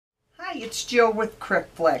Hi, it's Jill with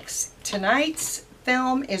cricflix. Tonight's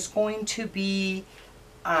film is going to be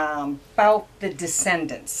about the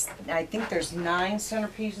Descendants. I think there's 9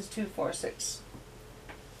 centerpieces, 2, 4, 6,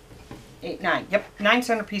 8, 9. Yep, 9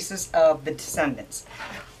 centerpieces of the Descendants.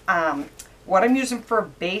 What I'm using for a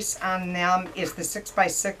base on them is the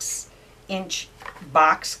 6x6 inch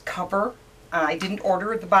box cover. I didn't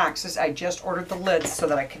order the boxes, I just ordered the lids so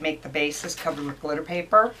that I could make the bases covered with glitter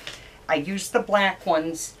paper. I used the black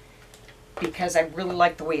ones because I really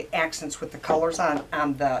like the way it accents with the colors on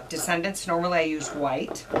the Descendants. Normally I use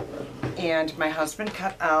white. And my husband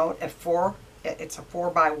cut out it's a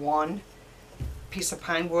 4x1 piece of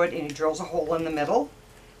pine wood, and he drills a hole in the middle.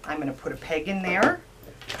 I'm going to put a peg in there.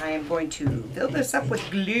 I am going to fill this up with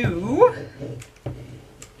glue.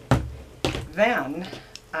 Then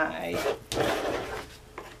I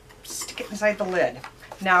stick it inside the lid.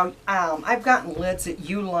 Now, I've gotten lids at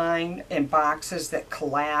Uline and boxes that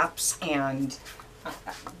collapse, and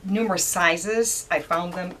numerous sizes. I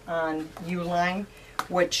found them on Uline,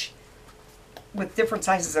 which with different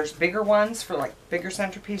sizes. There's bigger ones for like bigger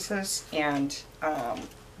centerpieces, and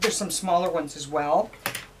there's some smaller ones as well.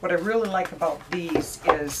 What I really like about these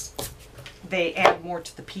is they add more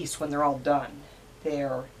to the piece when they're all done.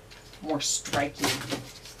 They're more striking.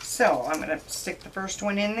 So I'm going to stick the first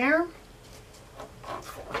one in there.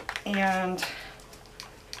 And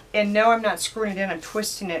no, I'm not screwing it in, I'm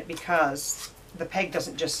twisting it because the peg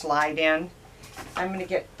doesn't just slide in. I'm going to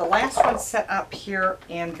get the last one set up here,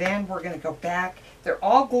 and then we're going to go back. They're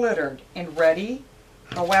all glittered and ready.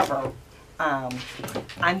 However,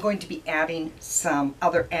 I'm going to be adding some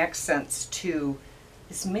other accents to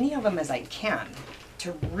as many of them as I can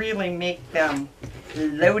to really make them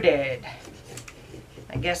loaded.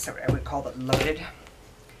 I guess I would call it loaded.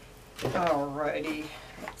 Alrighty,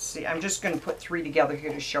 let's see. I'm just going to put 3 together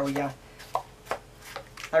here to show you.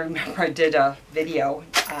 I remember I did a video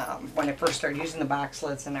when I first started using the box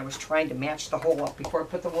lids, and I was trying to match the hole up before I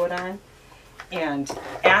put the wood on. And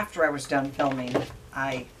after I was done filming,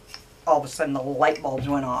 all of a sudden the light bulbs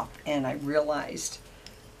went off, and I realized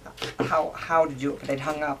how to do it. But I'd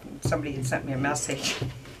hung up, and somebody had sent me a message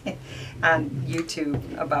on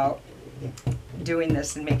YouTube about doing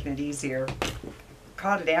this and making it easier.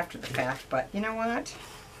 Caught it after the fact, but you know what?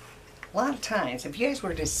 A lot of times, if you guys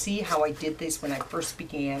were to see how I did this when I first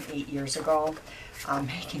began 8 years ago,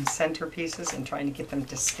 making centerpieces and trying to get them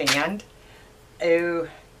to stand, oh,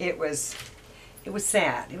 it was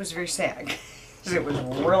sad. It was very sad. It was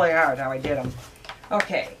really hard how I did them.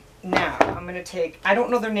 Okay, now I'm going to take, I don't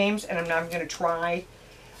know their names, and I'm going to try.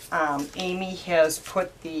 Amy has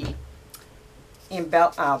put the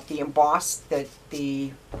embossed,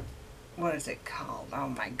 what is it called? Oh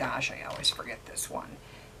my gosh, I always forget this one.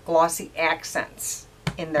 Glossy accents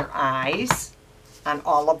in their eyes on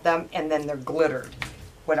all of them, and then they're glittered.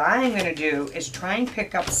 What I'm going to do is try and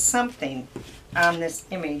pick up something on this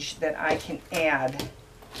image that I can add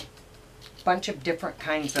a bunch of different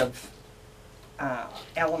kinds of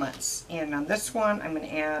elements. And on this one, I'm going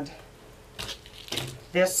to add,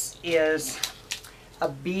 this is a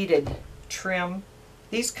beaded trim.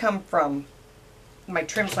 These come from, my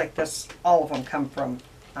trims like this, all of them come from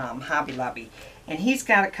Hobby Lobby. And he's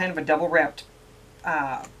got a kind of a double wrapped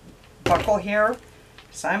buckle here.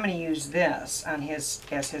 So I'm going to use this on his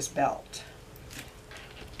as his belt.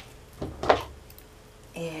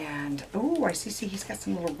 And, ooh, I see he's got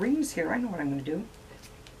some little rings here. I know what I'm going to do.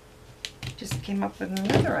 Just came up with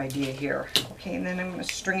another idea here. Okay, and then I'm going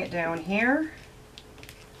to string it down here.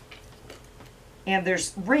 And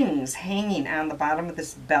there's rings hanging on the bottom of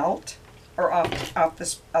this belt, or off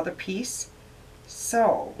this other piece.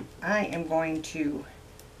 So I am going to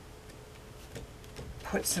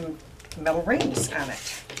put some metal rings on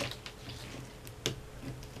it.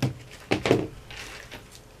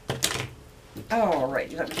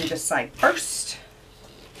 Alright, let me do this side first.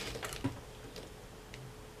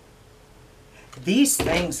 These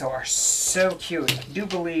things are so cute. I do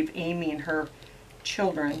believe Amy and her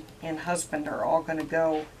children and husband are all going to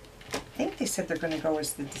go. I think they said they're going to go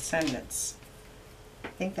as the Descendants. I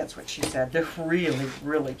think that's what she said. They're really,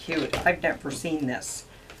 really cute. I've never seen this.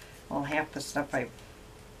 Well, half the stuff I've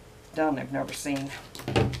done I've never seen.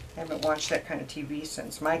 I haven't watched that kind of TV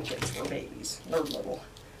since my kids were babies. They're little.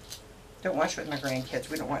 Don't watch with my grandkids.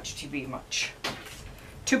 We don't watch TV much.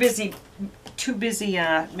 Too busy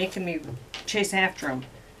making me chase after them.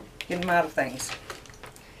 Get them out of things.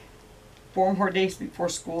 4 more days before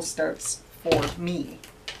school starts for me.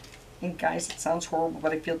 And guys, it sounds horrible,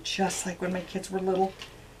 but I feel just like when my kids were little.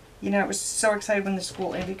 You know, I was so excited when the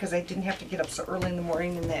school ended because I didn't have to get up so early in the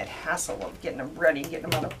morning and that hassle of getting them ready, getting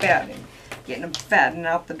them out of bed, and getting them fed and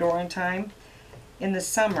out the door in time. In the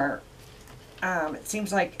summer, it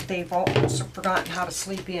seems like they've all forgotten how to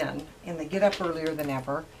sleep in, and they get up earlier than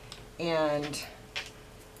ever, and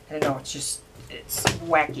I don't know, it's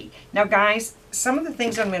wacky. Now guys, some of the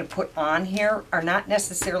things I'm going to put on here are not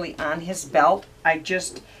necessarily on his belt. I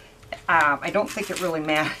don't think it really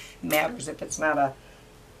matters if it's not a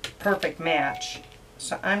perfect match.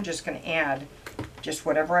 So I'm just going to add just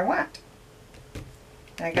whatever I want.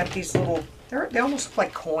 And I got these little, they almost look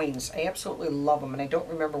like coins. I absolutely love them, and I don't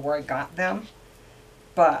remember where I got them,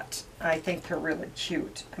 but I think they're really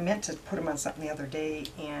cute. I meant to put them on something the other day,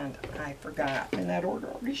 and I forgot, and that order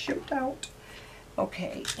already shipped out.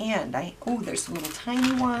 Okay, and there's some little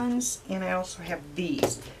tiny ones, and I also have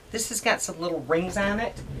these. This has got some little rings on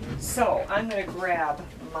it, so I'm going to grab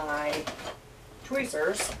my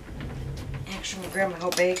tweezers. Actually, I'm going to grab my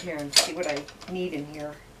whole bag here and see what I need in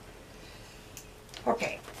here.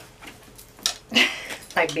 Okay.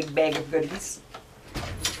 My big bag of goodies.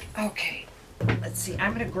 Okay, let's see.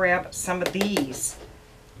 I'm going to grab some of these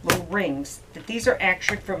little rings. These are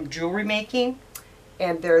actually from jewelry making,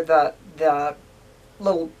 and they're the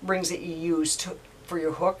little rings that you use for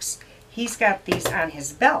your hooks. He's got these on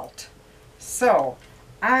his belt. So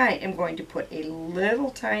I am going to put a little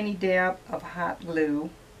tiny dab of hot glue,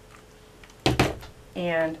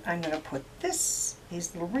 and I'm going to put these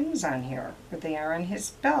little rings on here where they are on his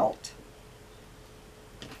belt.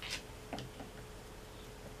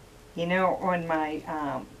 You know, on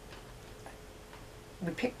my,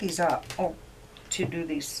 we picked these up to do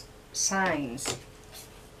these signs.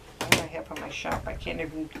 What do I have on my shop? I can't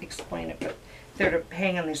even explain it, but they're to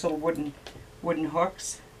hang on these little wooden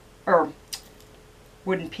hooks, or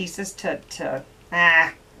wooden pieces I'm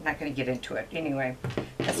not going to get into it. Anyway,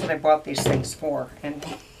 that's what I bought these things for, and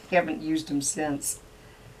haven't used them since.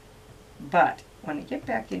 But when I get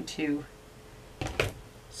back into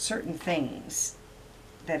certain things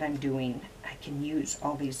that I'm doing, I can use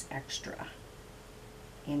all these extra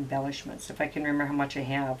embellishments, if I can remember how much I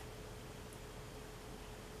have.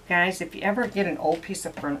 Guys, if you ever get an old piece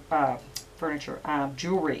of furniture,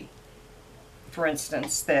 jewelry, for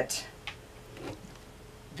instance, that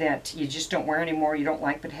you just don't wear anymore, you don't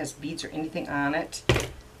like, but it has beads or anything on it,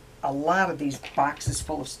 a lot of these boxes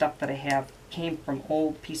full of stuff that I have came from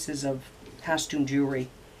old pieces of costume jewelry.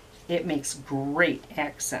 It makes great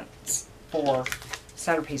accents for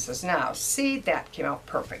centerpieces. Now, see, that came out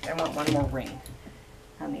perfect. I want one more ring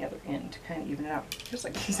on the other end to kind of even it out. It feels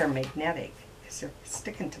like these are magnetic because they're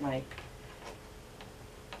sticking to my...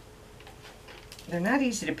 They're not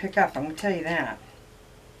easy to pick up, I'm going to tell you that.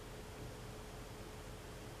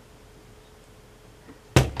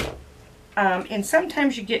 And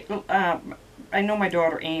sometimes you get, I know my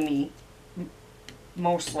daughter Amy,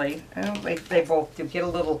 mostly, they both do get a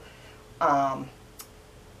little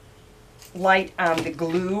light on the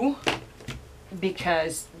glue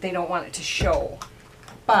because they don't want it to show.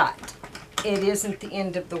 But it isn't the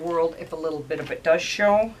end of the world if a little bit of it does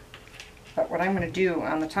show. But what I'm going to do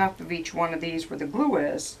on the top of each one of these where the glue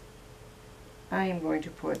is, I am going to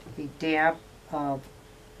put a dab of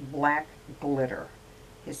black glitter.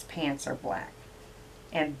 His pants are black.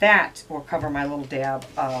 And that will cover my little dab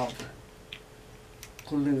of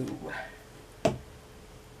glue.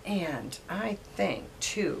 And I think,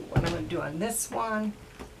 too, what I'm going to do on this one,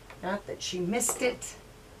 not that she missed it,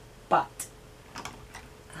 but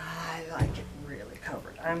I like it really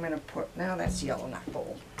covered. I'm going to put, now that's yellow, not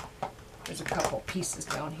gold. There's a couple pieces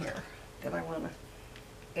down here that I want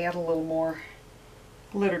to add a little more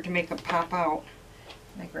glitter to make them pop out.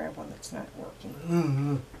 I grab one that's not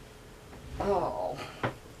working. Oh,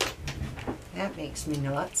 that makes me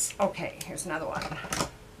nuts. Okay, here's another one.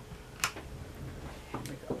 Here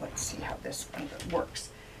we go. Let's see how this one works.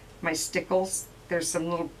 My stickles, there's some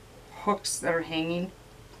little hooks that are hanging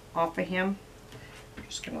off of him. I'm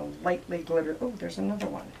just going to lightly glitter. Oh, there's another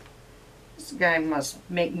one. This guy must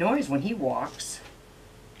make noise when he walks.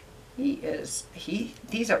 These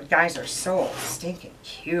guys are so stinking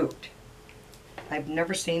cute. I've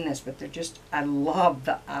never seen this, but they're just, I love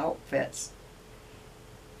the outfits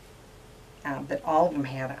that all of them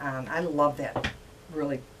had on. I love that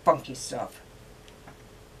really funky stuff.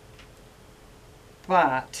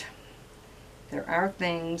 But there are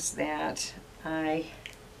things that I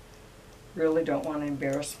really don't want to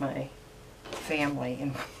embarrass my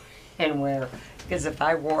family and wear. Because if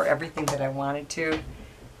I wore everything that I wanted to,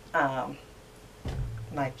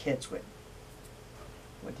 my kids would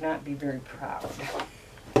not be very proud.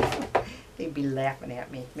 They'd be laughing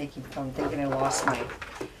at me, making fun, thinking I lost my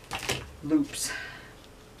loops.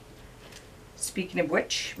 Speaking of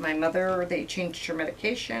which, my mother, they changed her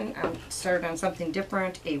medication. I started on something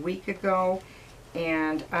different a week ago,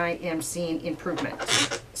 and I am seeing improvement.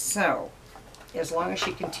 So, as long as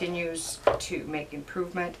she continues to make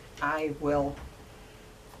improvement, I will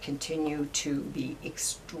continue to be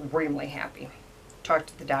extremely happy. Talked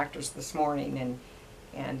to the doctors this morning,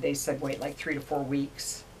 and they said wait like 3 to 4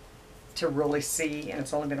 weeks to really see, and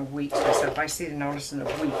it's only been a week. So I said if I see the notice in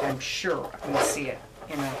a week, I'm sure I'm going to see it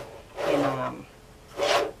in a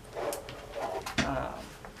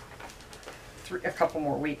couple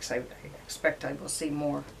more weeks. I expect I will see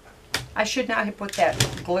more. I should not have put that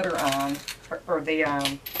glitter on, or the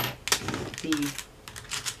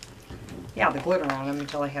glitter on them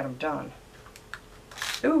until I had them done.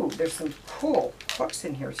 Ooh, there's some cool hooks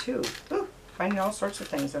in here too. Ooh, finding all sorts of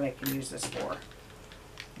things that I can use this for.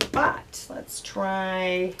 But let's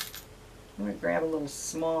try, I'm going to grab a little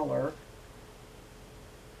smaller.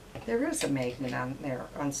 There is a magnet on there,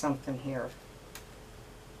 on something here.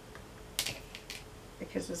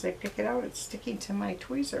 Because as I pick it out, it's sticking to my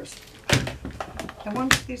tweezers. I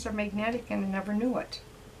wonder if these are magnetic and I never knew it.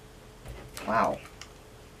 Wow.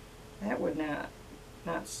 That would not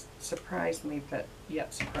surprise me, but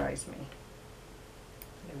yet surprise me.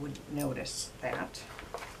 I wouldn't notice that.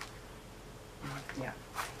 Yeah.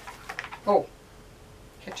 Oh,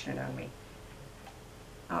 catching it on me.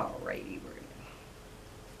 Alrighty, we're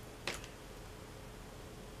gonna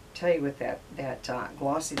tell you with that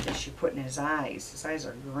glossy that she put in his eyes. His eyes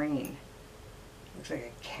are green. Looks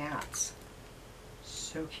like a cat's.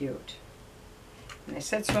 So cute. And I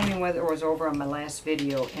said swimming weather was over on my last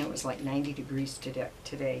video, and it was like 90 degrees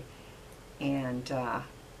today, and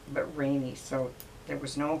but rainy, so there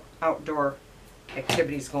was no outdoor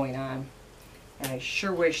activities going on. And I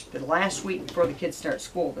sure wish the last week before the kids start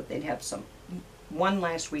school that they'd have one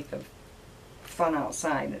last week of fun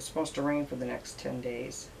outside. And it's supposed to rain for the next 10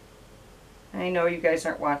 days. I know you guys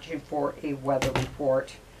aren't watching for a weather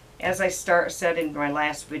report. As I said in my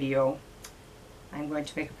last video, I'm going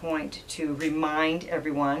to make a point to remind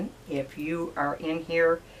everyone, if you are in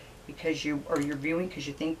here because you're viewing because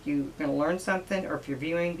you think you're going to learn something, or if you're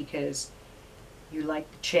viewing because you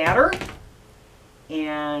like the chatter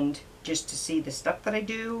and just to see the stuff that I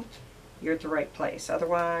do, you're at the right place.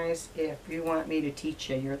 Otherwise, if you want me to teach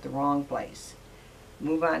you, you're at the wrong place.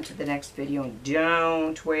 Move on to the next video and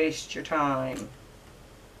don't waste your time.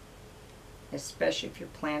 Especially if your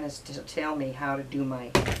plan is to tell me how to do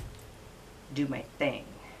my thing.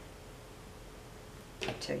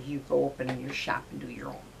 Until you go open your shop and do your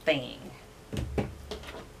own thing.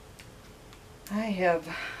 I have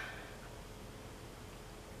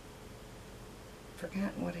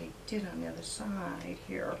forgotten what I did on the other side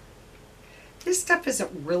here. This stuff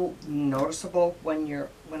isn't real noticeable when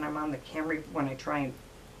I'm on the camera, when I try and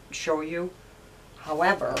show you.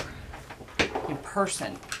 However, in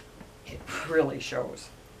person, it really shows,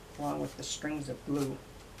 along with the strings of glue.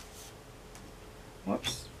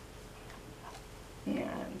 Whoops.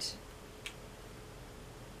 And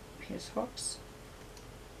his hooks.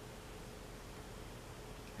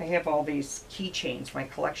 I have all these keychains, my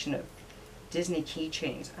collection of Disney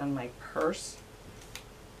keychains on my purse.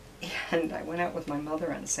 And I went out with my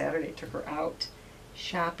mother on Saturday, took her out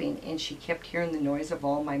shopping, and she kept hearing the noise of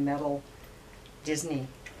all my metal Disney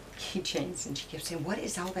keychains, and she kept saying, "What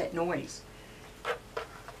is all that noise?"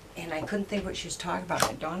 And I couldn't think what she was talking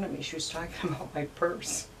about. It dawned on me she was talking about my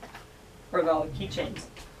purse, or all the keychains.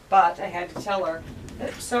 But I had to tell her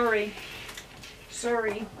that, sorry,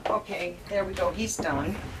 okay, there we go, he's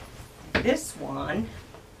done. This one,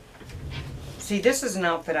 see, this is an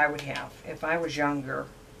outfit I would have. If I was younger,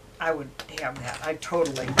 I would have that. I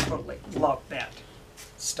totally love that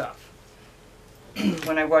stuff.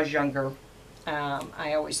 When I was younger,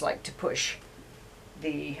 I always liked to push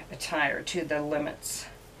the attire to the limits.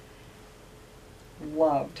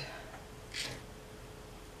 Loved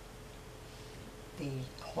the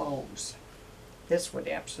clothes. This would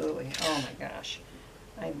absolutely, oh my gosh.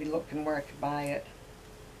 I'd be looking where I could buy it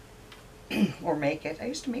or make it. I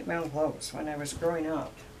used to make my own clothes when I was growing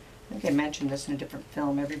up. I think I mentioned this in a different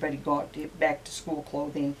film. Everybody go out to back to school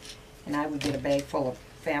clothing, and I would get a bag full of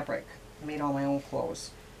fabric. I made all my own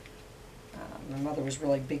clothes. My mother was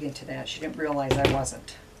really big into that. She didn't realize I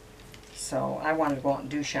wasn't. So I wanted to go out and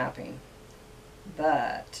do shopping.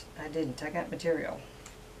 But I didn't. I got material.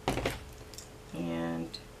 And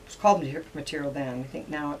it was called material then. I think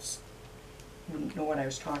now it's, I wouldn't know what I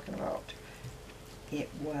was talking about. It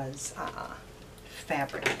was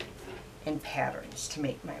fabric and patterns to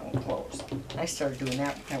make my own clothes. I started doing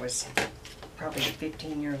that when I was probably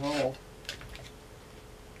 15 years old.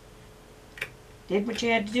 Did what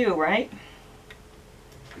you had to do, right?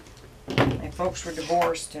 My folks were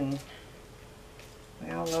divorced, and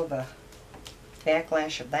we all know the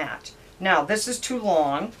backlash of that. Now, this is too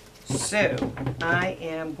long, so I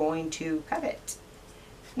am going to cut it.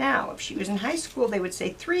 Now, if she was in high school, they would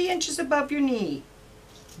say 3 inches above your knee.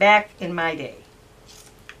 Back in my day,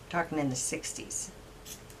 talking in the 60s,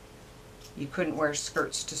 you couldn't wear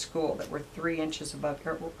skirts to school that were 3 inches above,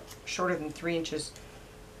 or shorter than 3 inches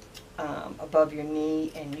above your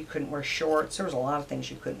knee, and you couldn't wear shorts. There was a lot of things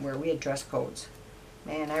you couldn't wear. We had dress codes.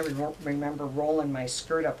 Man, I remember rolling my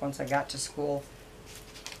skirt up once I got to school.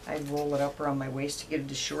 I'd roll it up around my waist to get it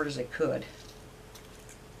as short as I could.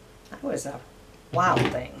 That was a wild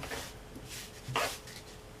thing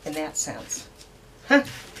in that sense. Huh.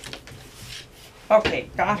 Okay,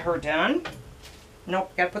 got her done.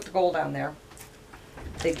 Nope, gotta put the gold on there.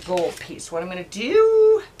 The gold piece. What I'm gonna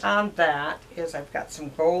do on that is I've got some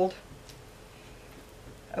gold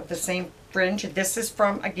of the same fringe. This is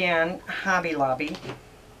from, again, Hobby Lobby,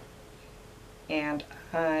 and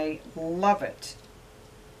I love it.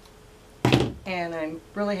 And I'm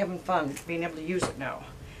really having fun being able to use it now.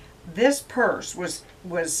 This purse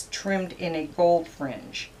was trimmed in a gold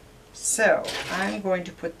fringe, so I'm going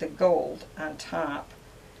to put the gold on top.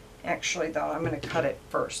 Actually, though, I'm going to cut it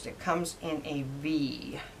first. It comes in a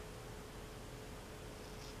V.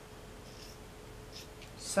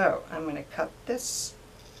 So I'm going to cut this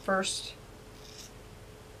first,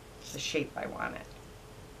 the shape I want it.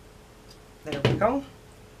 There we go.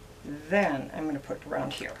 Then I'm going to put it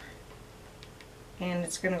around here. And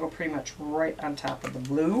it's going to go pretty much right on top of the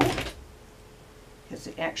blue, because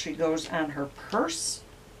it actually goes on her purse.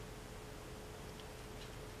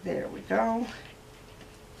 There we go.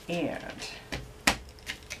 And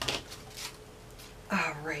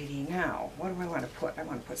alrighty, now what do I want to put? I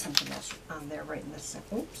want to put something else on there right in this.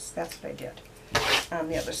 Oops, that's what I did. On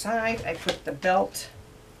the other side, I put the belt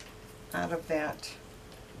out of that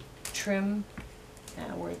trim.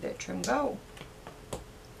 Now, where did that trim go?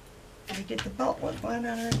 I did the belt. What on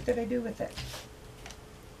earth did I do with it?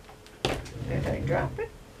 Did I drop it?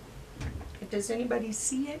 Does anybody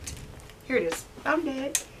see it? Here it is. Found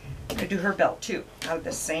it. I'm going to do her belt too, out of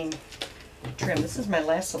the same trim. This is my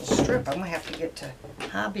last little strip. I'm going to have to get to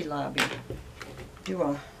Hobby Lobby, do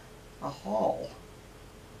a haul.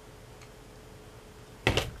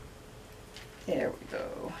 There we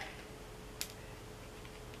go.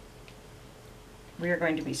 We are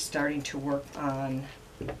going to be starting to work on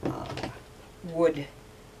wood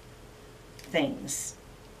things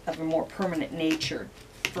of a more permanent nature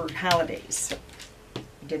for holidays.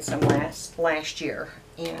 We did some last year,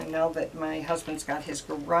 and now that my husband's got his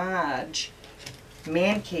garage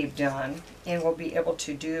man cave done, and we'll be able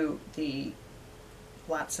to do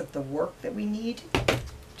lots of the work that we need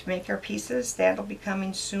to make our pieces. That'll be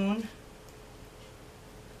coming soon.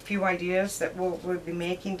 A few ideas that we'll be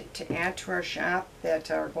making to add to our shop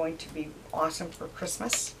that are going to be awesome for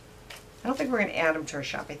Christmas. I don't think we're going to add them to our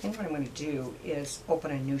shop. I think what I'm going to do is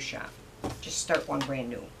open a new shop. Just start one brand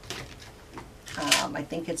new. I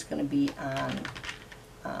think it's going to be on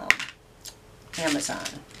Amazon.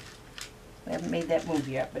 I haven't made that move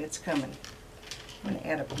yet, but it's coming. I'm going to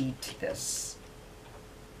add a bead to this.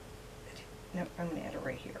 Nope, I'm going to add it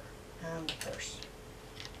right here on the purse.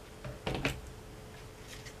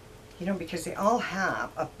 You know, because they all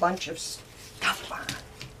have a bunch of stuff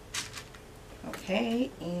on. Okay,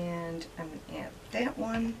 and I'm going to add that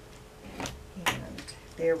one. And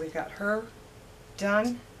there we got her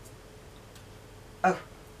done. Oh,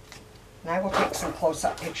 and I will take some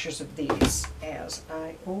close-up pictures of these as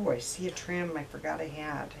I see a trim I forgot I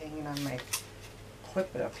had hanging on my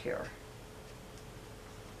clip-it-up here.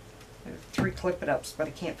 There are 3 clip-it-ups, but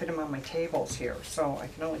I can't fit them on my tables here, so I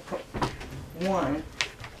can only put one.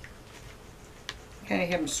 Kind of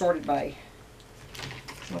have them sorted by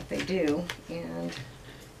what they do, and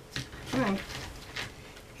come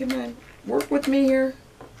on, work with me here.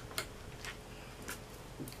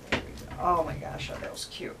 Oh my gosh, that was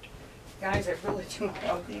cute. Guys, I really do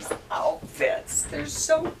love these outfits. They're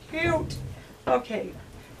so cute. Okay,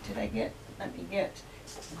 let me get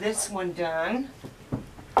this one done.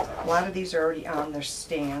 A lot of these are already on their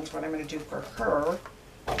stands. What I'm going to do for her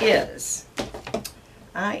is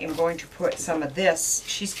I am going to put some of this.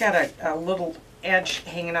 She's got a little edge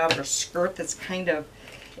hanging out of her skirt that's kind of,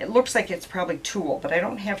 it looks like it's probably tulle, but I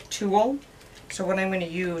don't have tulle. So what I'm going to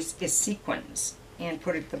use is sequins and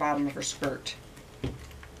put it at the bottom of her skirt.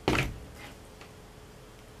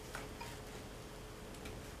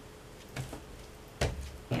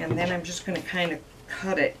 And then I'm just going to kind of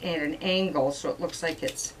cut it at an angle so it looks like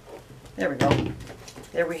it's, there we go.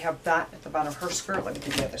 There we have that at the bottom of her skirt. Let me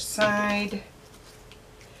do the other side.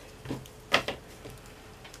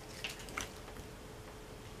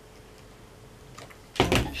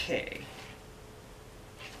 Okay.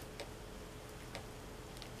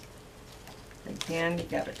 Again, you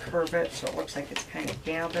got to curve it so it looks like it's kind of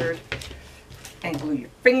gathered. And glue your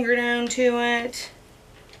finger down to it.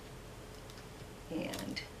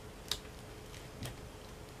 And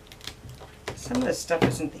some of this stuff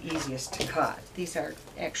isn't the easiest to cut. These are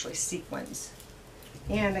actually sequins.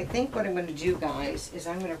 And I think what I'm going to do, guys, is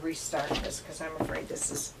I'm going to restart this because I'm afraid this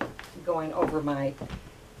is going over my...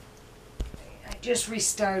 I just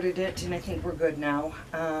restarted it and I think we're good now.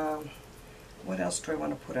 What else do I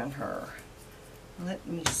want to put on her? Let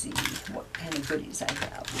me see what kind of goodies I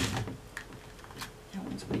have. That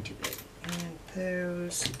one's way too big. And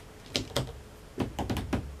those.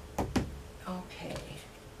 Okay.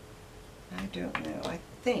 I don't know. I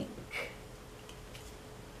think.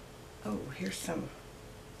 Oh, here's some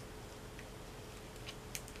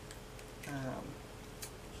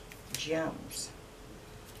gems.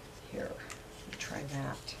 Here, let me try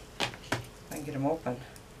that. If I can get them open.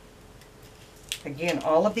 Again,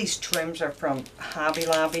 all of these trims are from Hobby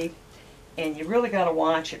Lobby, and you really got to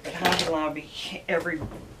watch it. But Hobby Lobby, every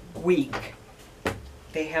week,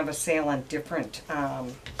 they have a sale on different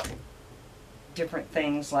different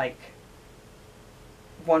things. Like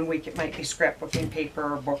one week it might be scrapbooking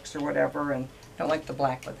paper or books or whatever, and I don't like the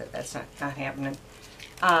black with it. That's not happening.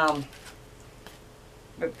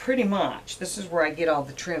 But pretty much, this is where I get all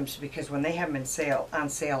the trims because when they have them on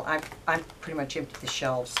sale, I pretty much empty the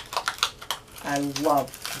shelves. I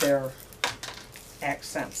love their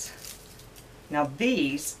accents. Now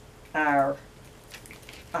these are,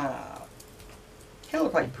 kind of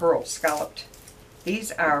look like pearls, scalloped.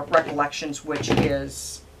 These are Recollections, which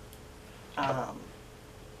is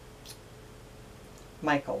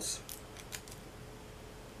Michael's.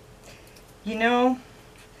 You know,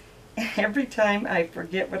 every time I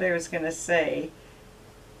forget what I was going to say,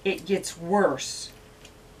 it gets worse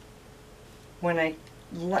when I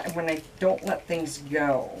don't let things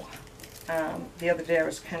go. The other day I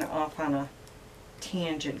was kind of off on a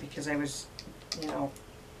tangent because I was, you know,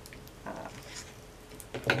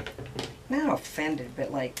 not offended,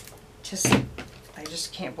 but like, I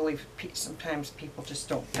just can't believe sometimes people just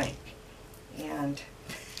don't think. And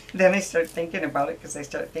then I start thinking about it because I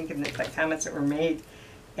start thinking that the comments that were made,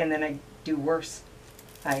 and then I do worse.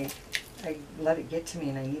 I let it get to me,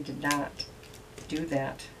 and I need to not do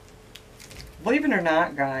that. Believe it or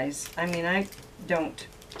not, guys, I mean, I don't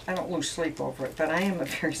lose sleep over it, but I am a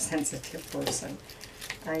very sensitive person.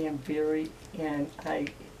 I am very, and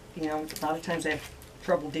you know, a lot of times I have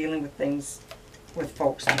trouble dealing with things with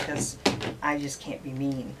folks because I just can't be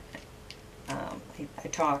mean. I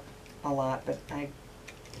talk a lot, but I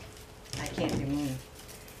can't be mean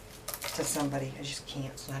to somebody. I just can't.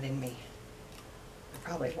 It's not in me. I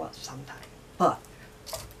probably will sometime, but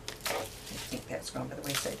I think that's gone by the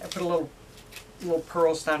wayside. I put a little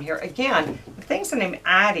pearls down here. Again, the things that I'm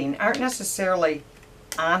adding aren't necessarily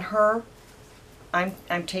on her.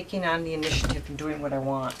 I'm taking on the initiative and doing what I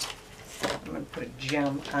want. I'm going to put a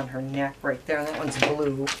gem on her neck right there. That one's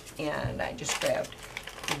blue, and I just grabbed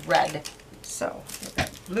red. So I've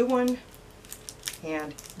got blue one,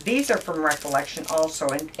 and these are from Recollection also.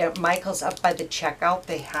 And at Michael's, up by the checkout,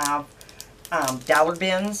 they have dollar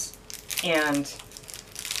bins, and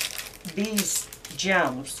these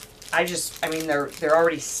gems, I mean, they're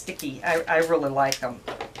already sticky. I really like them.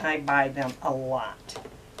 I buy them a lot.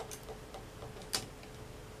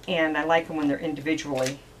 And I like them when they're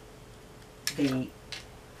individually. The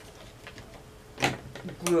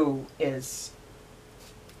glue is,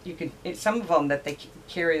 you can, some of them that they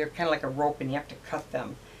carry, they're kind of like a rope and you have to cut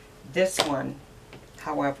them. This one,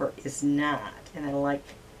 however, is not. And I like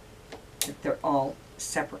that they're all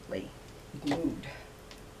separately glued.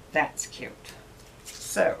 That's cute.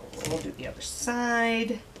 So we'll do the other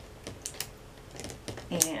side.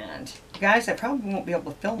 And guys, I probably won't be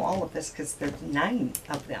able to film all of this because there's 9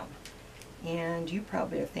 of them. And you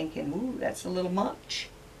probably are thinking, ooh, that's a little much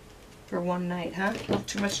for one night, huh? A little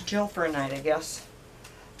too much gel for a night, I guess.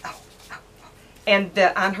 Ow, ow, ow. And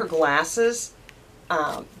on her glasses,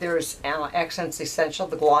 there's Accents Essential,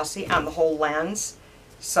 the glossy, on the whole lens.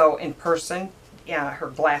 So in person, yeah, her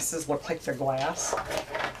glasses look like they're glass.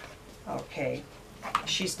 Okay,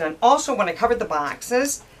 she's done. Also, when I covered the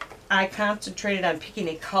boxes, I concentrated on picking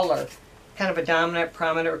a color, kind of a dominant,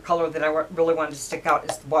 prominent color that I really wanted to stick out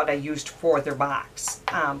is what I used for their box,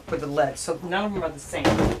 for the lid. So none of them are the same.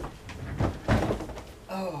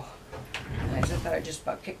 Oh, guys, I thought I just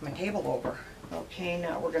about kicked my table over. Okay,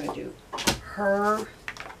 now we're going to do her.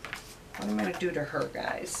 What am I going to do to her,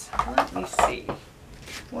 guys? Let me see.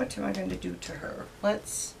 What am I going to do to her?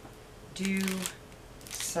 Let's do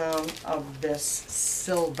some of this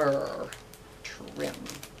silver trim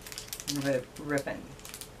ribbon.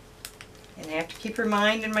 And I have to keep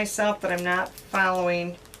reminding myself that I'm not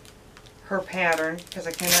following her pattern because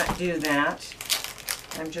I cannot do that.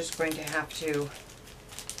 I'm just going to have to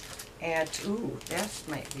add, ooh, that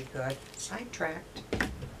might be good. Sidetracked.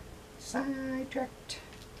 Sidetracked.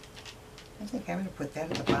 I think I'm going to put that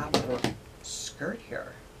at the bottom of her skirt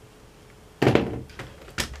here.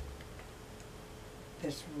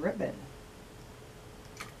 This ribbon.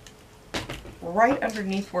 Right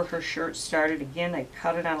underneath where her shirt started. Again, I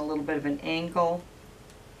cut it on a little bit of an angle.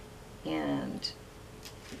 And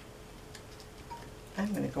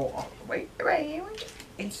I'm going to go all the way around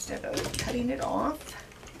instead of cutting it off.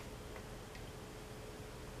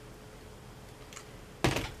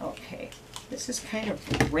 Okay, this is kind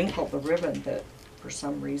of wrinkled, the ribbon, that for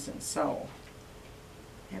some reason, so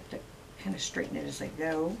I have to kind of straighten it as I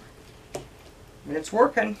go. But it's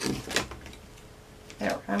working.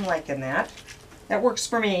 There, I'm liking that. That works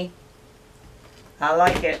for me. I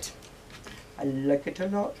like it. I like it a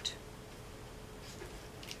lot.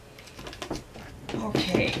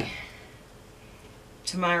 Okay.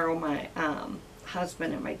 Tomorrow my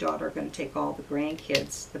husband and my daughter are going to take all the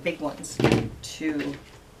grandkids, the big ones, to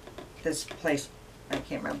this place. I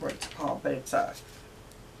can't remember what it's called, but it's a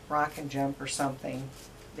rock and jump or something.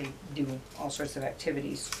 They do all sorts of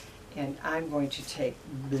activities. And I'm going to take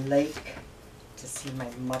Blake to see my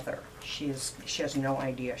mother. She has no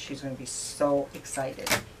idea. She's going to be so excited.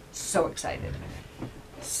 So excited.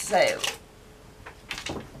 So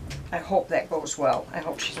I hope that goes well. I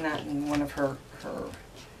hope she's not in one of her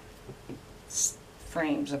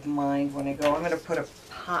frames of mind when I go. I'm going to put a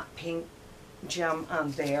hot pink gem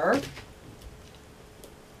on there.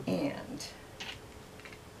 And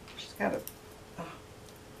she's got a,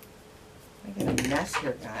 I get a mess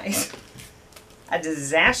here, guys. A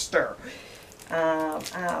disaster.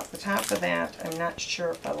 At the top of that, I'm not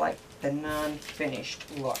sure if I like the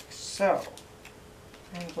non-finished look. So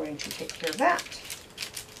I'm going to take care of that.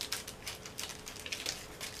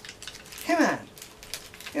 Come on.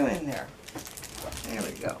 Go in there. There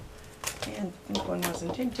we go. And the pink one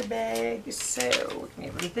wasn't into bag, so we can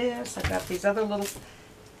get rid of this. I've got these other little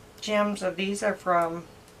gems. These are from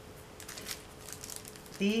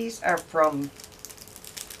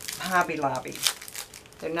Hobby Lobby.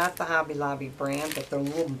 They're not the Hobby Lobby brand, but they're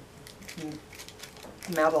little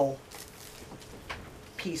metal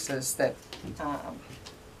pieces that,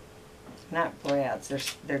 not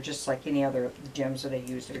brads, they're just like any other gems that I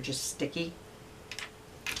use. They're just sticky.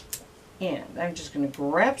 And I'm just going to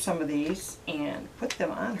grab some of these and put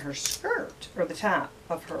them on her skirt, or the top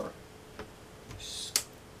of her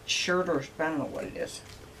shirt, or I don't know what it is.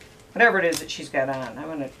 Whatever it is that she's got on. I'm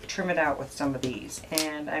going to trim it out with some of these.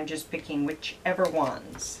 And I'm just picking whichever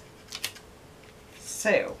ones.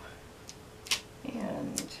 So,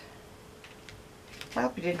 and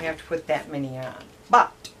probably didn't have to put that many on.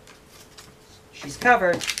 But she's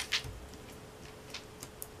covered.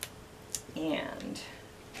 And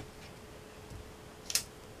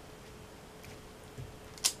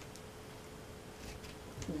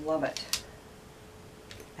love it.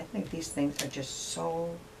 I think these things are just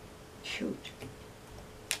so cute.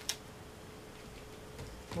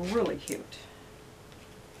 Really cute.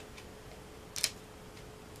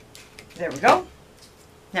 There we go.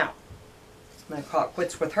 Now, I'm going to call it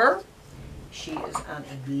quits with her. She is on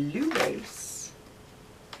a blue base.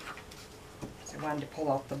 So I wanted to pull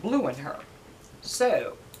off the blue in her.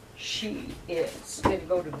 So, she is going to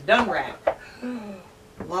go to the done rack.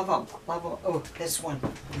 Love them. Love them. Oh, this one.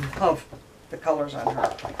 Love the colors on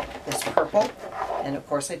her. This purple. And of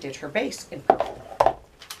course I did her base in purple.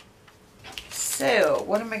 So,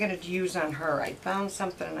 what am I going to use on her? I found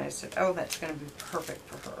something and I said, oh, that's going to be perfect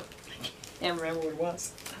for her. I can't remember what it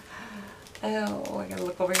was. Oh, I got to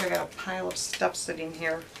look over here. I got a pile of stuff sitting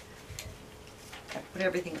here. I put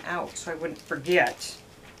everything out so I wouldn't forget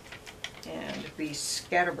and be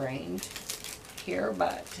scatterbrained here,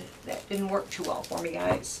 but that didn't work too well for me,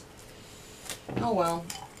 guys. Oh well.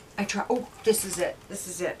 I try. Oh, this is it. This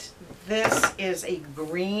is it. This is a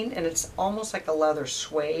green, and it's almost like a leather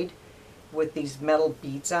suede with these metal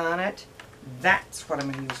beads on it. That's what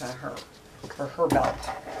I'm going to use on her, for her belt.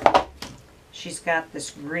 She's got this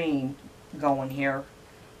green going here.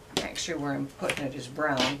 Actually, where I'm putting it is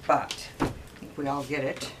brown, but I think we all get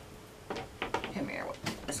it. Come here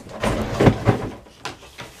with this one.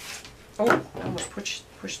 Oh, I almost push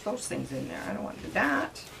those things in there. I don't want to do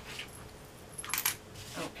that.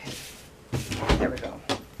 Okay, there we go.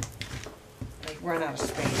 I run out of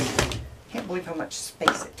space. Can't believe how much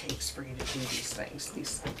space it takes for you to do these things,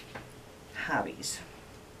 these hobbies.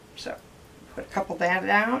 So, put a couple that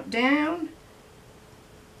down.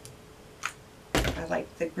 I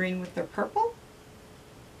like the green with the purple.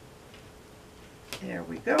 There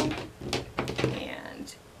we go.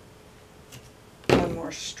 And one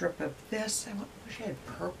more strip of this. I wish I had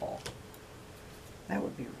purple. That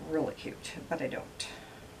would be really cute, but I don't.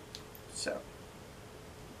 So,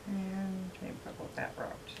 and maybe I'll go that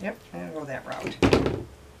route. Yep, I'm going to go that route.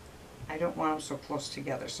 I don't want them so close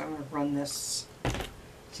together, so I'm going to run this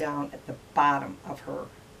down at the bottom of her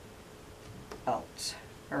belt,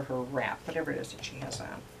 or her wrap, whatever it is that she has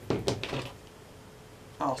on.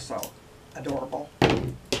 Also adorable.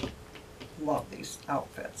 Love these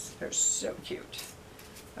outfits. They're so cute.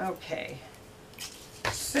 Okay,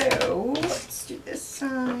 so let's do this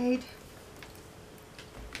side.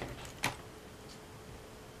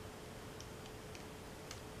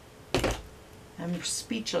 I'm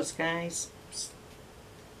speechless, guys.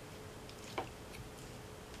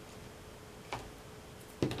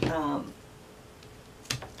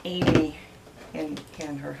 Amy and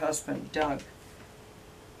her husband, Doug.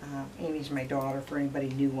 Amy's my daughter, for anybody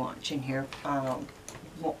new watching here.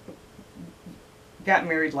 Got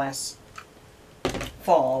married last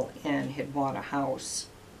fall and had bought a house,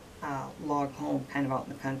 log home, kind of out in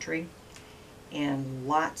the country, and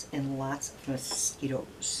lots of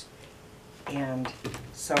mosquitoes. And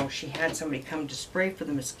so she had somebody come to spray for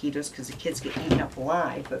the mosquitoes because the kids get eaten up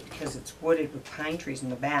alive, but because it's wooded with pine trees in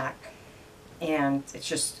the back, and it's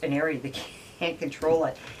just an area they can't control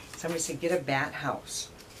it. Somebody said, get a bat house.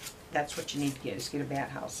 That's what you need to get, is get a bat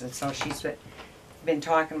house. And so she's been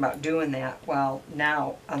talking about doing that. Well,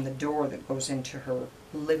 now on the door that goes into her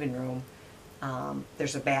living room,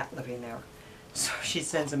 there's a bat living there. So she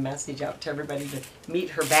sends a message out to everybody to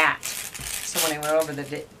meet her bat. So when I went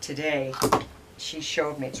over today, she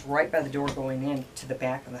showed me it's right by the door going in to the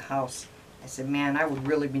back of the house. I said, man, I would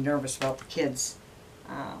really be nervous about the kids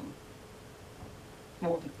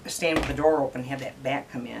stand with the door open and have that bat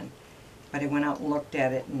come in. But I went out and looked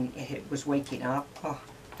at it, and it was waking up. Oh,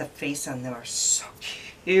 the face on them are so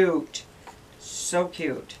cute. So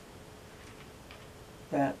cute.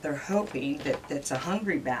 But they're hoping that it's a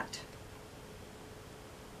hungry bat.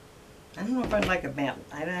 I don't know if I'd like a bat.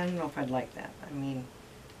 I don't know if I'd like that. I mean,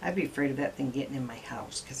 I'd be afraid of that thing getting in my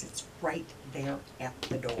house because it's right there at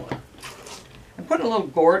the door. I'm putting a little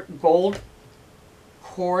gold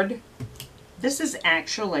cord. This is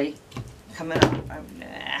actually coming up.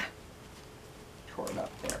 Tore it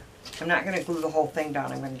up there. I'm not going to glue the whole thing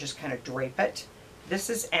down. I'm going to just kind of drape it. This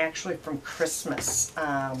is actually from Christmas.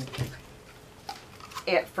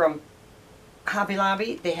 From Hobby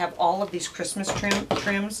Lobby. They have all of these Christmas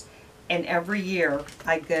trims. And every year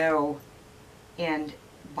I go and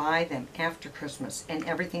buy them after Christmas. And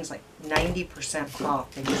everything's like 90%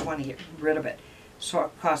 off. They just want to get rid of it. So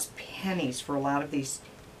it costs pennies for a lot of these.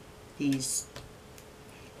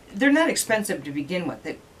 They're not expensive to begin with.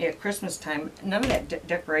 At Christmas time, none of that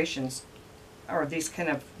decorations or these kind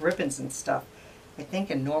of ribbons and stuff. I think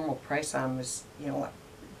a normal price on them is, you know,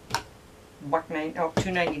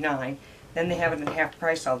 $2.99. Then they have it at half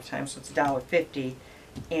price all the time, so it's $1.50.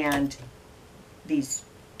 And these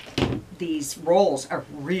rolls are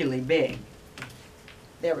really big.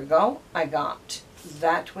 There we go. I got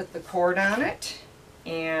that with the cord on it,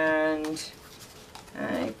 and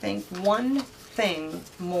I think one thing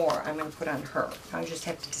more I'm going to put on her. I just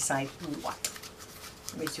have to decide what.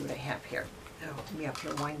 Let me see what I have here. Oh, I'll be up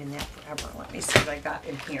here winding that forever. Let me see what I got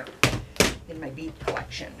in here in my bead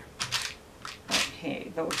collection.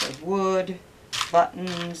 Okay, those are wood,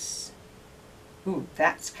 buttons. Ooh,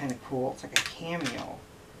 that's kind of cool. It's like a cameo.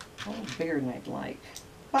 A little bigger than I'd like.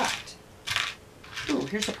 But, ooh,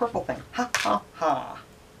 here's a purple thing. Ha, ha, ha.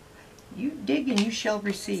 You dig and you shall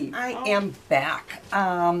receive. I am back.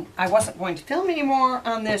 I wasn't going to film anymore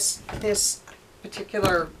on this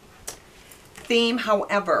particular theme.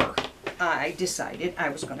 However, I decided I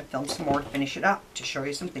was going to film some more to finish it up, to show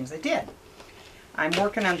you some things I did. I'm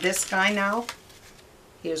working on this guy now.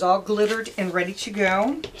 He is all glittered and ready to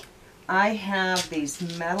go. I have these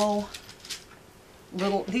metal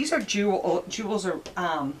little, these are jewels are,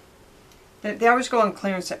 they always go on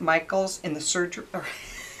clearance at Michael's in the surgery, or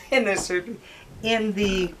in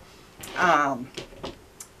the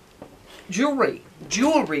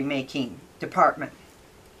jewelry making department.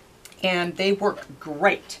 And they work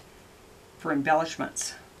great for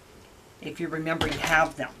embellishments. If you remember, you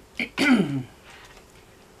have them.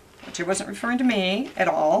 which I wasn't referring to me at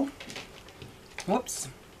all. Whoops,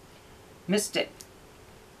 missed it.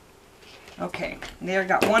 Okay, there,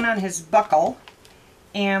 got one on his buckle.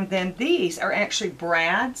 And then these are actually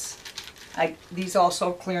brads. These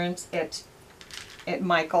also clearance at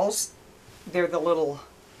Michael's. They're the little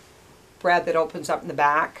brad that opens up in the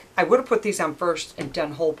back. I would have put these on first and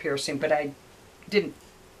done hole piercing, but I didn't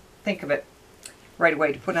think of it right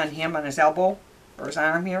away to put on him on his elbow or his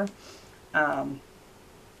arm here.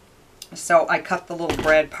 So I cut the little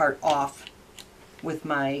brad part off with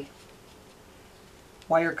my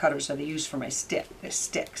wire cutters that I use for my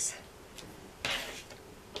sticks.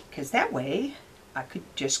 Because that way I could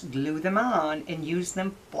just glue them on and use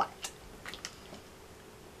them flat.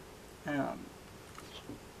 So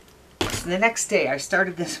the next day, I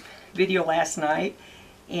started this video last night,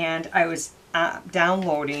 and I was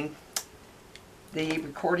downloading the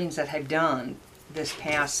recordings that I've done this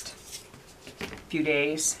past few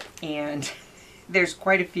days, and there's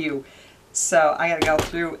quite a few. So I got to go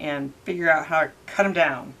through and figure out how to cut them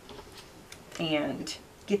down and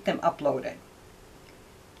get them uploaded.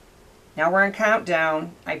 Now we're on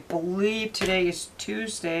countdown. I believe today is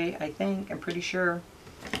Tuesday, I think. I'm pretty sure.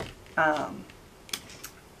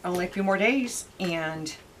 Only a few more days,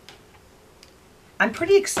 and I'm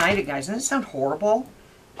pretty excited, guys. Doesn't it sound horrible?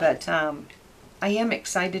 But I am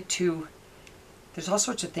excited to. There's all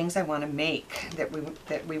sorts of things I want to make that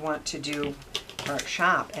we want to do for our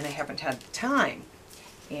shop, and I haven't had the time.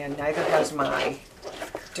 And neither has my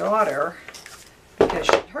daughter, because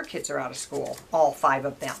her kids are out of school, all 5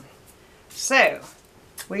 of them. So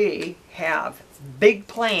we have big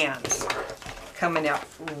plans coming up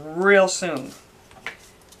real soon.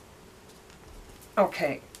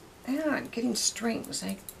 Okay, and I'm getting strings.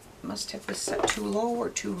 I must have this set too low or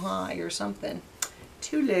too high or something.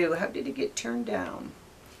 Too low. How did it get turned down?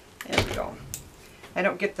 There we go. I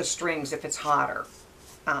don't get the strings if it's hotter.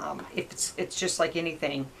 It's just like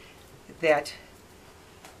anything that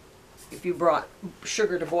if you brought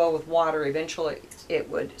sugar to boil with water, eventually it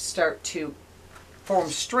would start to form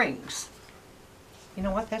strings. You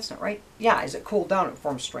know what? That's not right. Yeah, as it cooled down, it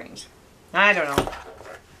forms strings. I don't know.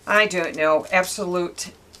 I don't know.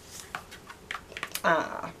 Absolute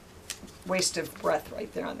waste of breath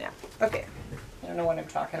right there on that. Okay. I don't know what I'm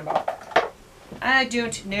talking about. I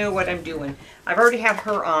don't know what I'm doing. I've already had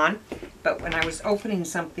her on, but when I was opening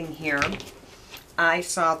something here, I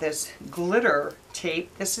saw this glitter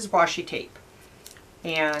tape. This is washi tape.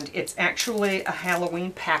 And it's actually a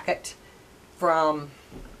Halloween packet from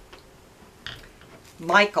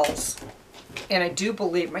Michael's. And I do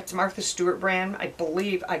believe, it's Martha Stewart brand, I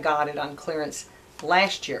believe I got it on clearance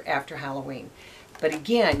last year after Halloween. But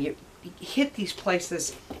again, you hit these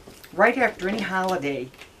places right after any holiday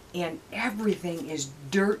and everything is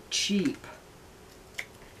dirt cheap.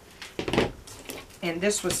 And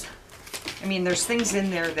this was, I mean, there's things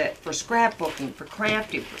in there that for scrapbooking, for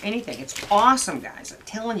crafting, for anything. It's awesome, guys. I'm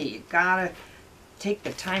telling you, you gotta take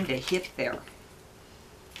the time to hit there.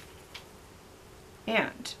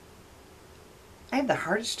 And I have the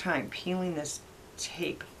hardest time peeling this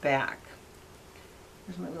tape back.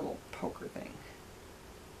 Here's my little poker thing.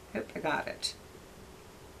 Yep, I got it.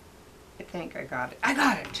 I think I got it. I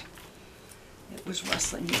got it! It was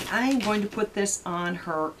rustling me. I'm going to put this on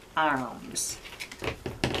her arms.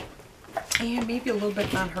 And maybe a little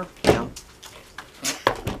bit on her belt.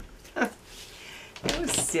 That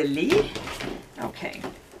was silly. Okay.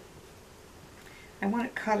 I want to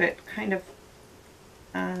cut it kind of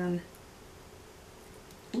on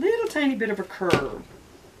a little tiny bit of a curve,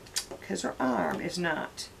 because her arm is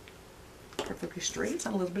not perfectly straight. It's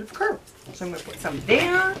on a little bit of a curve. So I'm going to put some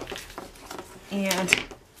there, and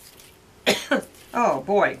oh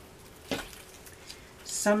boy,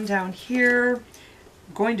 some down here.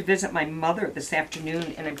 I'm going to visit my mother this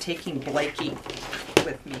afternoon, and I'm taking Blakey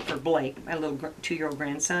with me, or Blake, my little 2-year-old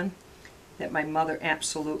grandson that my mother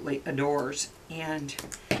absolutely adores. And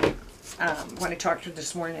when I talked to her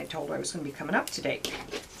this morning, I told her I was going to be coming up today.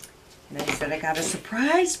 And I said, I got a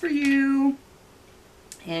surprise for you.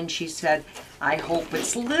 And she said, I hope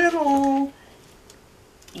it's little.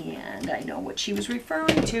 And I know what she was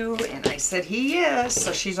referring to. And I said, he is.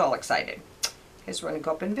 So she's all excited, because we're going to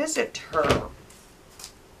go up and visit her.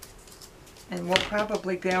 And we'll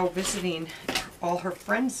probably go visiting all her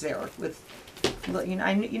friends there with, you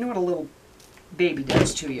know what a little baby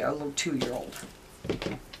does to you, a little 2-year-old.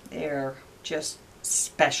 They're just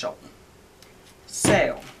special.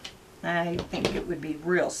 So I think it would be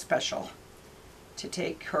real special to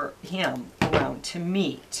take him around to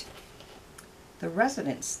meet the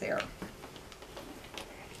residents there.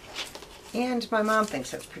 And my mom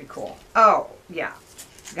thinks that's pretty cool. Oh, yeah.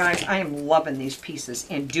 Guys, I am loving these pieces,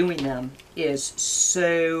 and doing them is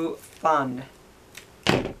so fun.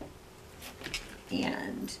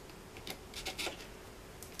 And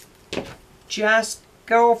just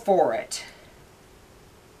go for it.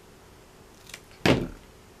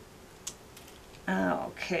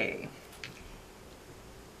 Okay.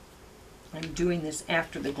 I'm doing this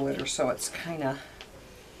after the glitter, so it's kind of...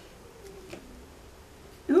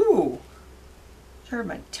 Ooh! Heard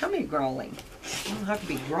my tummy growling. I don't have to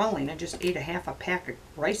be growling. I just ate a half a pack of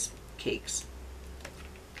rice cakes.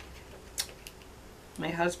 My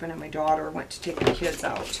husband and my daughter went to take the kids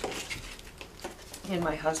out. And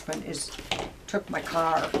my husband took my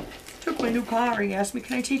car. Took my new car. He asked me,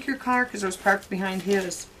 can I take your car? Because I was parked behind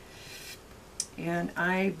his. And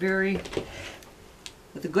I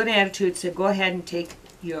with a good attitude, said, go ahead and take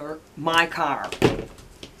my car.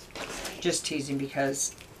 Just teasing,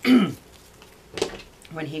 because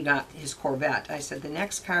when he got his Corvette, I said, the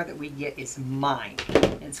next car that we get is mine.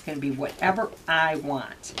 And it's going to be whatever I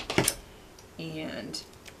want. And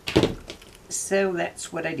so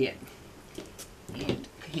that's what I did. And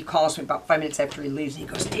he calls me about 5 minutes after he leaves, and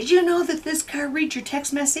he goes, did you know that this car reads your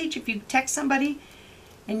text message? If you text somebody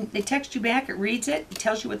and they text you back, it reads it. It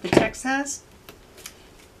tells you what the text says.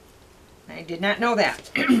 I did not know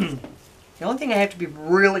that. The only thing I have to be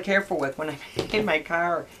really careful with when I'm in my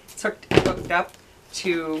car, it's hooked up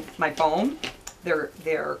to my phone.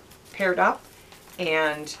 They're paired up,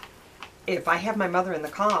 and if I have my mother in the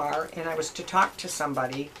car and I was to talk to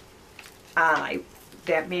somebody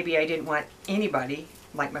that maybe I didn't want anybody,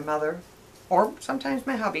 like my mother, or sometimes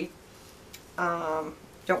my hubby,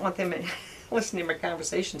 don't want them listening to my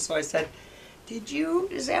conversation. So I said,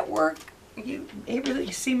 does that work? You able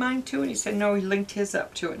to see mine too? And he said, no, he linked his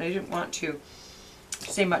up to it, and I didn't want to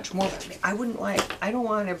say much more. I don't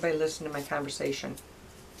want everybody listening to my conversation.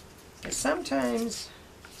 And sometimes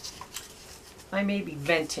I may be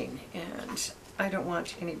venting, and I don't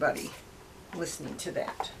want anybody listening to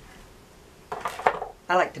that.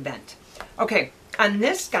 I like to vent. Okay, on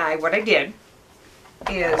this guy, what I did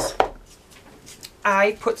is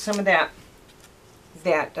I put some of that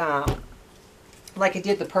like I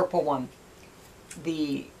did the purple one,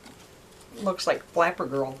 looks like Flapper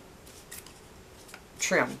Girl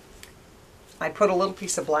trim. I put a little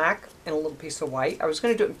piece of black and a little piece of white. I was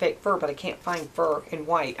going to do it in fake fur, but I can't find fur in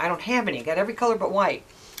white. I don't have any. I got every color but white.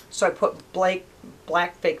 So I put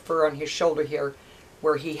black fake fur on his shoulder here,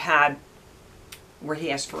 where he has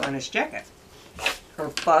fur on his jacket, or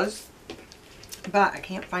fuzz. But I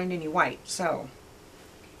can't find any white, so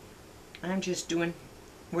I'm just doing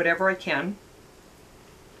whatever I can.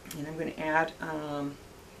 And I'm going to add,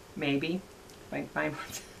 maybe, if I can find where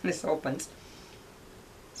this opens,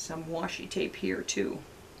 some washi tape here too,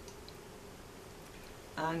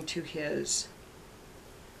 onto his,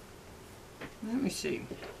 let me see,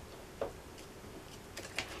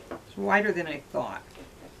 it's wider than I thought.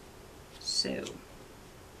 So,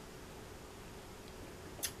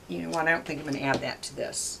 you know what, I don't think I'm going to add that to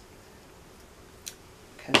this,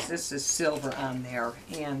 because this is silver on there,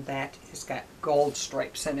 and that has got gold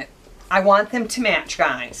stripes in it. I want them to match,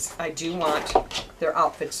 guys. I do want their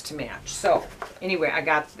outfits to match. So, anyway, I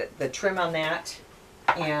got the trim on that,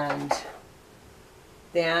 and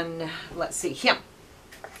then, let's see, him.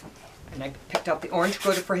 And I picked out the orange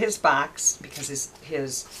glitter for his box, because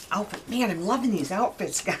his outfit, man, I'm loving these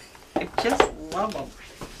outfits, guys. I just love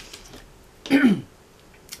them.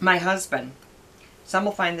 My husband, some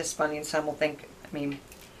will find this funny, and some will think, I mean,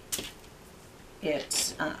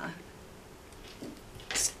 it's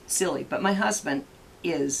silly, but my husband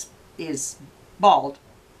is bald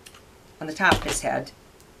on the top of his head,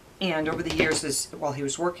 and over the years, while he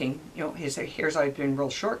was working, you know, his hair's always been real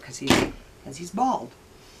short because he's bald.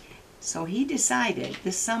 So he decided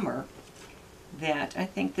this summer that, I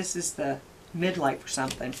think this is the midlife or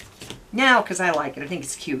something. Now, because I like it, I think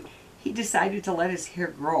it's cute. He decided to let his hair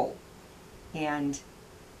grow, and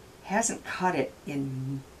hasn't cut it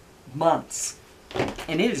in months,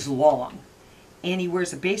 and it is long. And he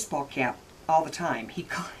wears a baseball cap all the time. He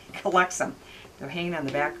collects them. They're hanging on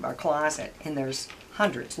the back of our closet, and there's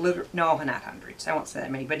hundreds. No, not hundreds. I won't say that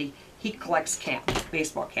many, but he collects caps,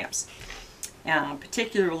 baseball caps.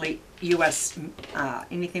 Particularly U.S.,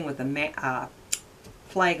 anything with a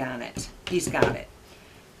flag on it, he's got it.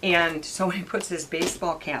 And so when he puts his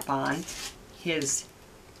baseball cap on, his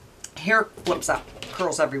hair flips up,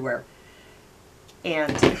 curls everywhere.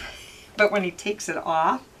 But when he takes it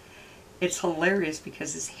off, it's hilarious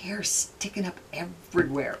because his hair's sticking up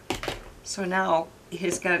everywhere. So now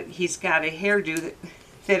he's got a hairdo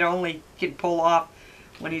that only can pull off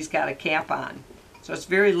when he's got a cap on. So it's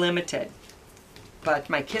very limited. But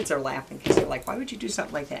my kids are laughing because they're like, why would you do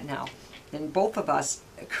something like that now? And both of us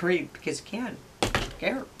agree because you can. Don't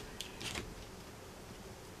care.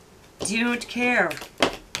 Don't care.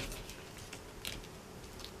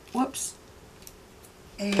 Whoops.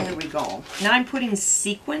 There we go. Now I'm putting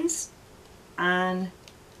sequins on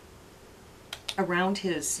around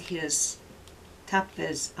his top of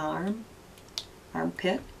his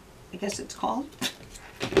armpit, I guess it's called.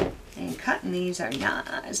 And cutting these is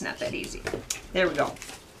not that easy. There we go.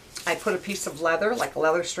 I put a piece of leather, like a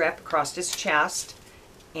leather strap, across his chest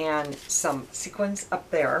and some sequins up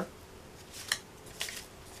there.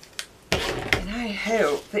 And I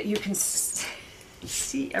hope that you can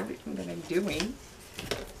see everything that I'm doing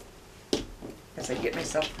as I get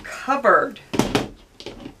myself covered.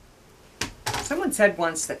 Someone said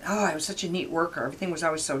once that, oh, I was such a neat worker. Everything was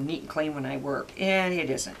always so neat and clean when I work. And it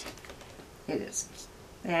isn't. It isn't.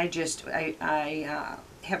 I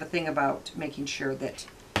have a thing about making sure that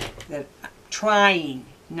trying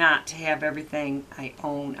not to have everything I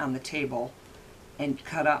own on the table and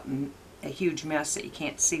cut up in a huge mess that you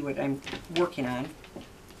can't see what I'm working on.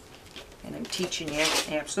 And I'm teaching you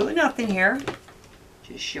absolutely nothing here.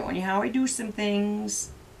 Just showing you how I do some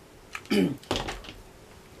things.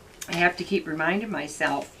 I have to keep reminding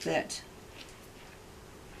myself that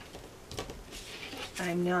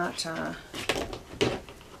I'm not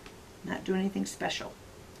doing anything special.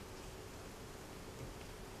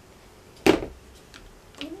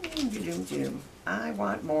 I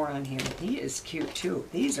want more on here. He is cute too.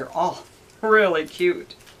 These are all really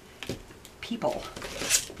cute people.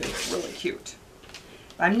 They're really cute.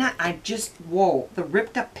 Whoa, the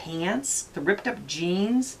ripped up pants, the ripped up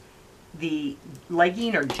jeans, the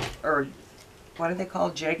legging or what are they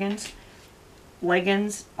called, jeggings?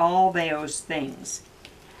 Leggings, all those things.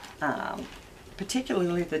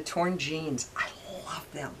 Particularly the torn jeans. I love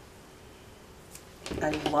them.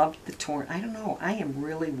 I love the torn. I don't know. I am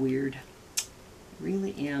really weird.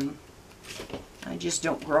 Really am. I just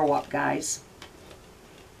don't grow up, guys.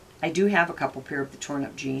 I do have a couple pair of the torn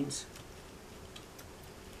up jeans.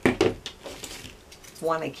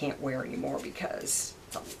 One I can't wear anymore because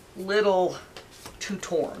it's a little too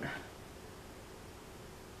torn.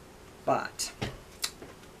 But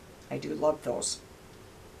I do love those.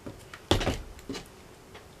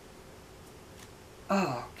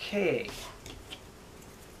 Okay.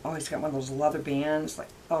 Oh, he's got one of those leather bands like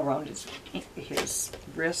all around his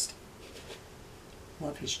wrist.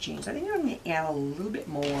 Love his jeans. I think I'm going to add a little bit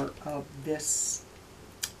more of this.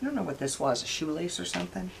 I don't know what this was, a shoelace or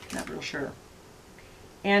something. Not real sure.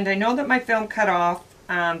 And I know that my film cut off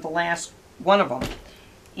on the last one of them.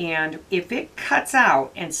 And if it cuts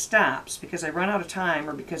out and stops because I run out of time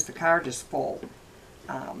or because the card is full,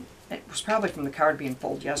 it was probably from the card being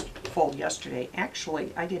full yesterday.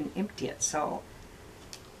 Actually, I didn't empty it, so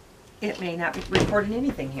it may not be recording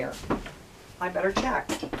anything here. I better check.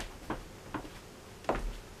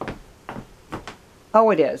 Oh,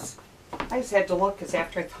 it is. I just had to look because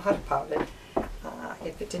after I thought about it,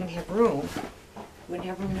 if it didn't have room, it wouldn't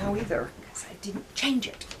have room now either because I didn't change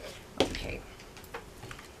it. Okay.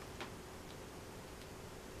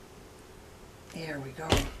 There we go.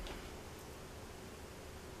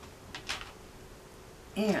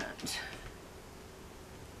 And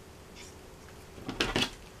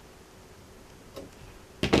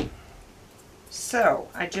so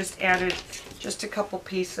I just added just a couple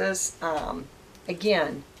pieces.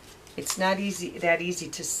 Again, it's not that easy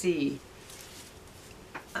to see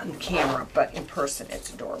on camera, but in person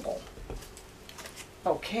it's adorable.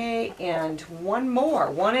 Okay, and one more,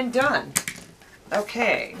 one and done.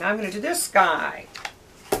 Okay, now I'm going to do this guy.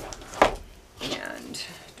 And I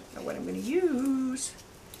don't know what I'm going to use.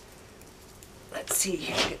 Let's see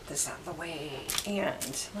here, get this out of the way.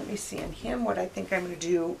 And let me see on him, what I think I'm going to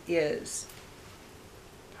do is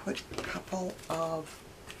put a couple of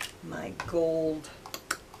my gold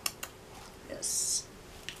this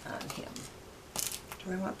on him.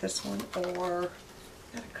 Do I want this one or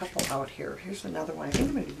got a couple out here? Here's another one. I think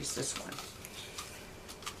I'm going to use this one.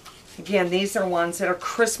 Again, these are ones that are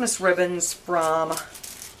Christmas ribbons from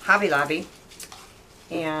Hobby Lobby,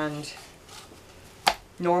 and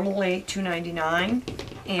normally $2.99.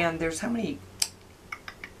 And there's how many?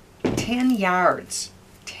 10 yards.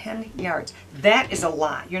 10 yards. That is a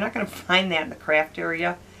lot. You're not going to find that in the craft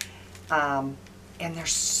area. And they're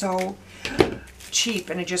so cheap,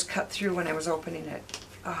 and it just cut through when I was opening it.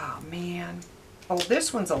 Oh, man. Oh,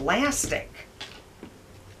 this one's elastic.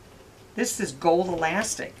 This is gold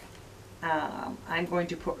elastic. I'm going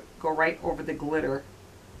to go right over the glitter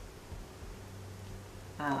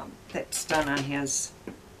that's done on his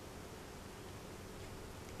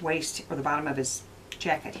waist, or the bottom of his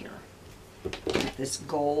jacket here. This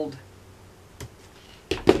gold,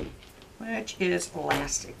 which is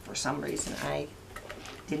elastic for some reason. I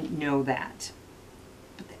didn't know that,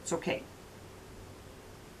 but that's okay.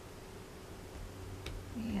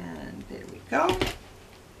 And there we go.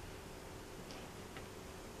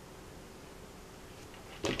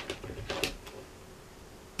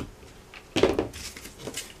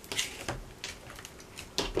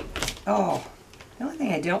 Oh, the only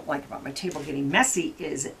thing I don't like about my table getting messy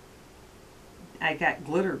is I got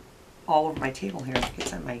glitter all over my table here. It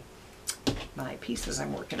gets on my pieces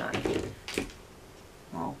I'm working on.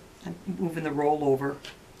 Oh, I'm moving the roll over,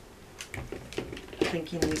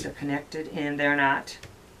 thinking these are connected, and they're not.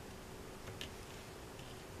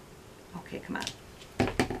 Okay, come on.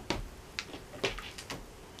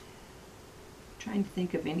 Trying to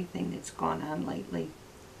think of anything that's gone on lately.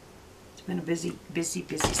 It's been a busy, busy,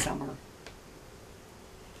 busy summer.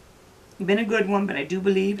 It's been a good one, but I do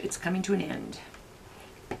believe it's coming to an end.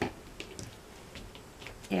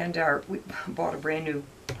 And we bought a brand new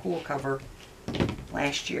pool cover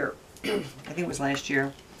last year. I think it was last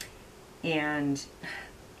year. And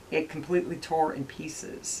it completely tore in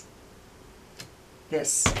pieces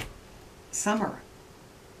this summer.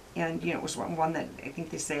 And, you know, it was one that I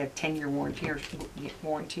think they say a 10-year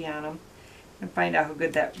warranty on them. And find out how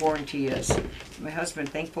good that warranty is. My husband,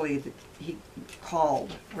 thankfully, he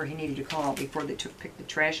called where he needed to call before they picked the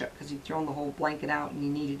trash up, because he'd thrown the whole blanket out and he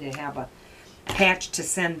needed to have a patch to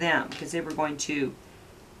send them, because they were going to,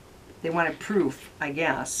 they wanted proof, I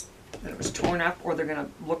guess, that it was torn up, or they're going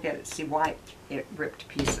to look at it, see why it ripped to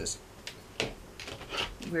pieces.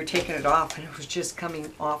 We were taking it off and it was just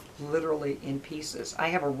coming off literally in pieces. I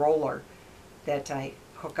have a roller that I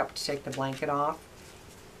hook up to take the blanket off,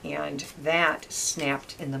 and that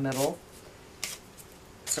snapped in the middle.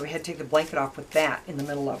 So we had to take the blanket off with that in the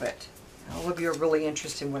middle of it. All of you are really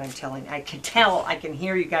interested in what I'm telling. I can tell, I can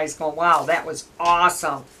hear you guys going, wow, that was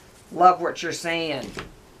awesome. Love what you're saying.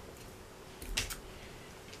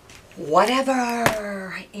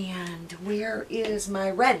 Whatever. And where is my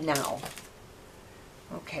red now?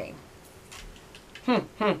 Okay.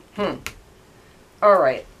 All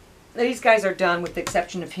right. These guys are done with the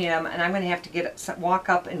exception of him, and I'm going to have to walk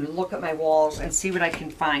up and look at my walls and see what I can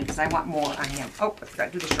find, because I want more on him. Oh, I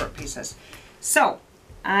forgot to do the short pieces. So,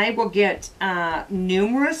 I will get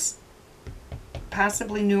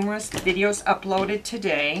possibly numerous videos uploaded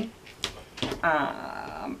today.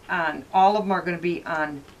 All of them are going to be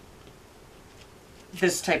on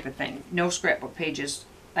this type of thing. No scrapbook pages,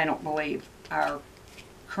 I don't believe, are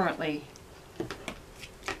currently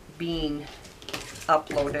being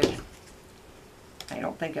uploaded. I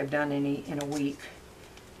don't think I've done any in a week.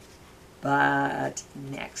 But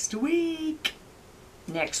next week's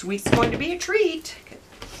going to be a treat.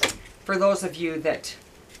 For those of you that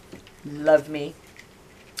love me,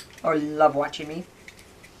 or love watching me,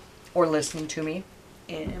 or listening to me,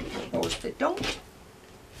 and for those that don't,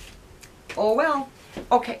 oh well.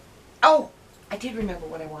 Okay. Oh, I did remember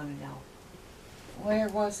what I wanted now. Where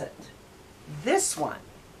was it? This one.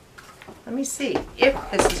 Let me see if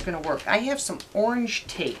this is going to work. I have some orange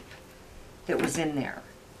tape that was in there.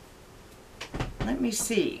 Let me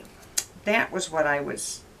see. That was what I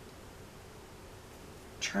was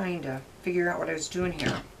trying to figure out what I was doing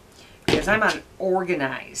here. Because I'm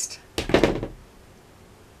unorganized.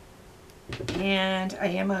 And I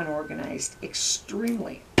am unorganized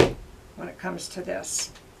extremely when it comes to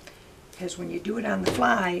this. Because when you do it on the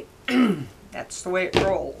fly, that's the way it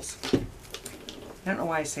rolls. I don't know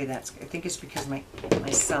why I say that. I think it's because my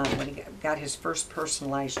son, when he got his first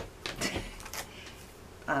personalized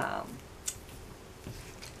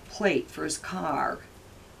plate for his car,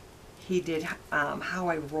 he did how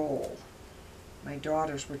I roll. My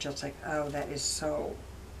daughters were just like, oh, that is so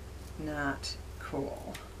not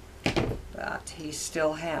cool. But he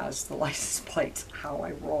still has the license plates, how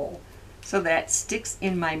I roll. So that sticks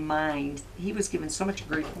in my mind. He was given so much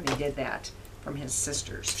grief when he did that from his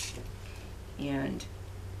sisters. And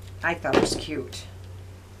I thought it was cute.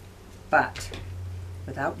 But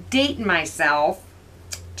without dating myself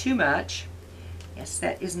too much, yes,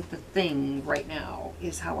 that isn't the thing right now,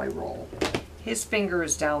 is how I roll. His finger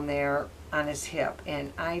is down there on his hip,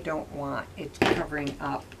 and I don't want it covering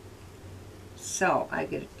up. So I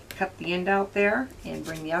get to cut the end out there and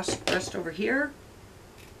bring the rest over here.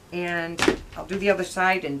 And I'll do the other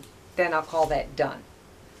side, and then I'll call that done.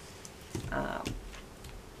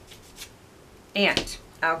 And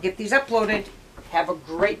I'll get these uploaded. Have a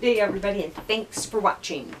great day, everybody, and thanks for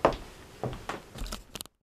watching.